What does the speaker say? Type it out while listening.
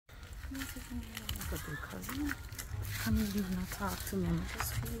Because Camille did not talk to me. I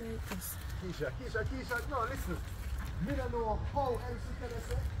just feel like this. Keisha, no, listen. Me don't know how else you can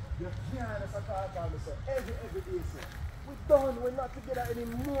say. You can't talk about me, sir. Every day, sir. We're done. We're not together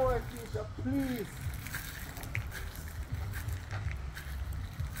anymore, Keisha. Please.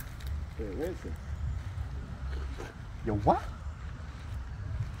 Hey, where is it? You what?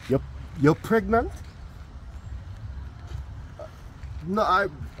 You're pregnant? No,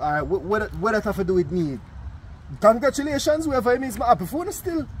 what that have to do with me? Congratulations, whoever it means, my happy phone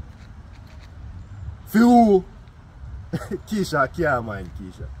still. Phew. Keisha, I can't mind,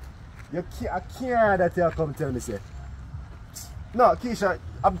 Keisha. I can't that you come tell me, say. No, Keisha,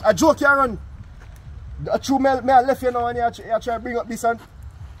 I joke you run. I true me I left you now and you try to bring up this and...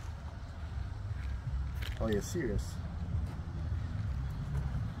 Oh, you're serious?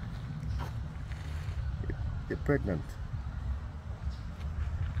 You're pregnant.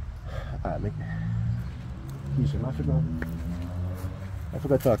 Alright, Keisha, I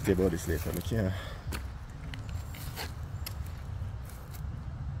forgot to talk to you about this later. I can't.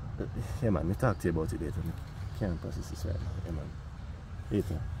 Yeah, man, I talk to you about it later. I can't process this right now. Yeah, man.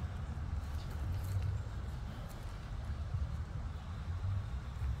 Later.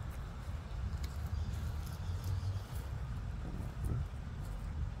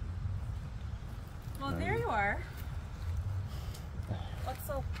 Well, there you are. What's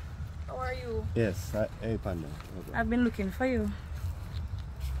up? How are you? Yes, hey Panda. Okay. I've been looking for you.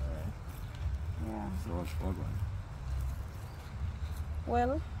 Alright. Yeah. So what's going on?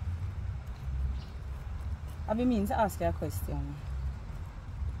 Well, I've been meaning to ask you a question.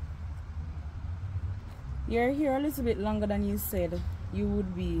 You're here a little bit longer than you said you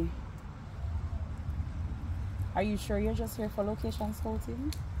would be. Are you sure you're just here for location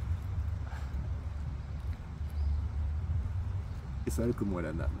scouting? It's a little more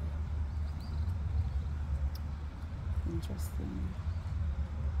than that. Interesting.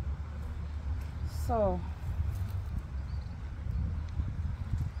 So,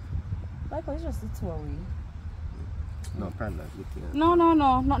 like, it's just the two of we. No, Panda, look here. No,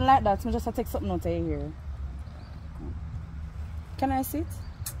 not like that. I just take something out of here. Can I sit?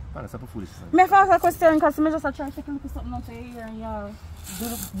 Panda, stop foolish. May I ask a question? Because I just try to take a look at something out of here and you do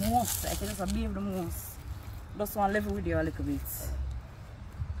the most. I can just behave the most. Just want to level with you a little bit.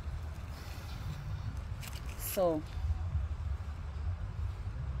 So,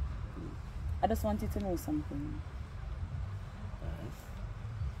 I just wanted to know something.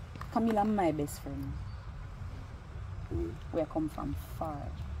 Camille, my best friend. Where I come from, far.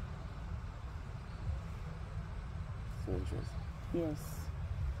 So interesting. Yes.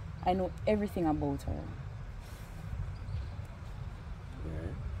 I know everything about her.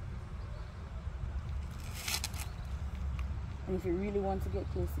 Right. And if you really want to get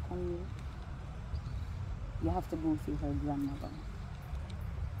close to Camille, you have to go see her grandmother.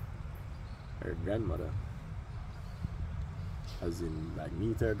 Her grandmother? As in, like,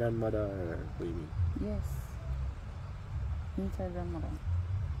 meet her grandmother, or what do you mean? Yes. Meet her grandmother.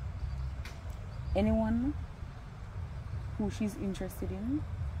 Anyone who she's interested in,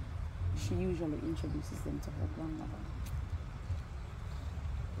 she usually introduces them to her grandmother.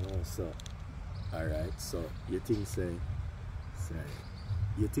 Oh, so, alright, so you think, say,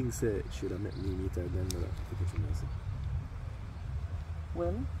 you think, say, should have met me meet her grandmother?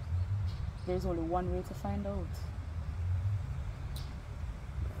 Well, there's only one way to find out.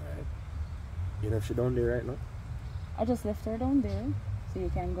 Alright. You know if she's down there right now? I just left her down there, so you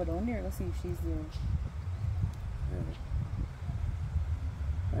can go down there to see if she's there.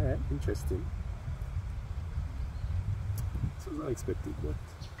 Alright, interesting. This was unexpected, but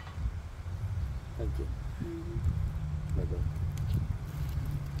thank you. Bye-bye.